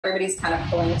Everybody's kind of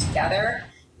pulling together.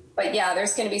 But yeah,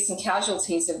 there's going to be some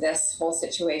casualties of this whole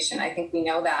situation. I think we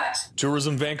know that.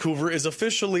 Tourism Vancouver is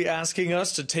officially asking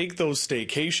us to take those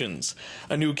staycations.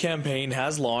 A new campaign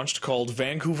has launched called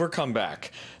Vancouver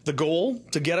Comeback. The goal,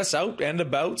 to get us out and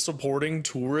about supporting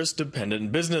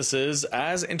tourist-dependent businesses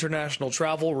as international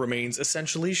travel remains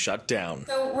essentially shut down.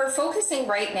 So we're focusing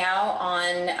right now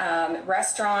on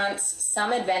restaurants,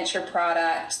 some adventure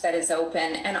product that is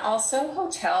open, and also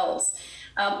hotels.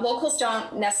 Locals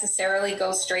don't necessarily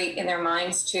go straight in their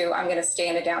minds to, I'm going to stay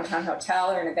in a downtown hotel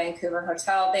or in a Vancouver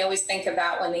hotel. They always think of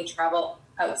that when they travel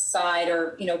outside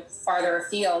or, farther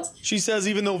afield. She says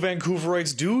even though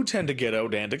Vancouverites do tend to get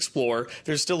out and explore,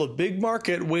 there's still a big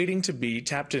market waiting to be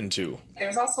tapped into.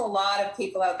 There's also a lot of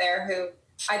people out there who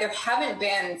either haven't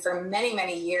been for many,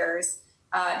 many years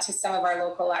to some of our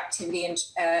local activity and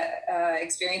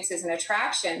experiences and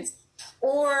attractions,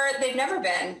 or they've never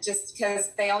been just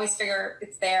because they always figure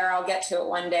it's there, I'll get to it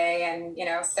one day. And,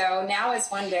 so now is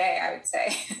one day, I would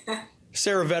say.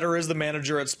 Sarah Vetter is the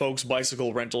manager at Spokes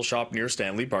Bicycle Rental Shop near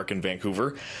Stanley Park in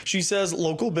Vancouver. She says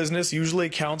local business usually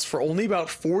accounts for only about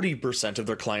 40% of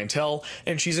their clientele,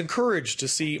 and she's encouraged to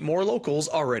see more locals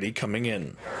already coming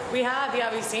in. We've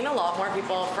seen a lot more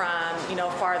people from,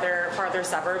 farther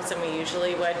suburbs than we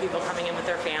usually would. People coming in with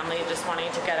their family, just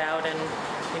wanting to get out and,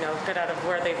 get out of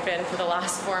where they've been for the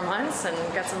last 4 months and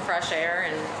get some fresh air.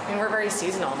 And we're very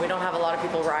seasonal. We don't have a lot of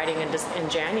people riding in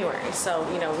January. So,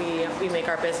 we make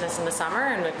our business in the summer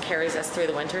and it carries us through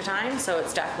the winter time. So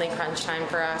it's definitely crunch time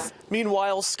for us.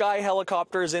 Meanwhile, Sky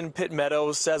Helicopters in Pitt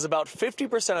Meadows says about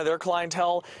 50% of their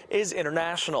clientele is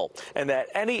international, and that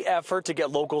any effort to get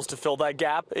locals to fill that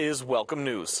gap is welcome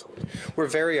news. We're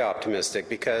very optimistic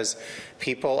because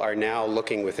people are now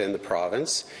looking within the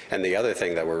province, and the other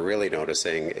thing that we're really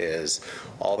noticing is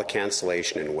all the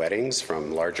cancellation in weddings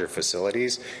from larger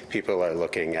facilities. People are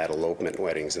looking at elopement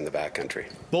weddings in the backcountry.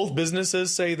 Both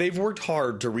businesses say they've worked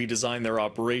hard to redesign their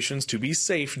operations to be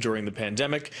safe during the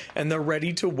pandemic, and they're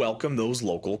ready to welcome those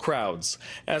local crowds.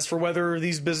 As for whether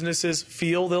these businesses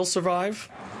feel they'll survive?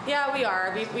 Yeah, we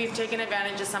are. We've taken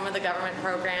advantage of some of the government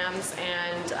programs,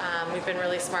 and we've been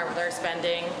really smart with our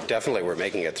spending. Definitely we're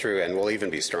making it through, and we'll even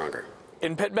be stronger.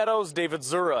 In Pitt Meadows, David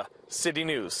Zura, City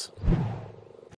News.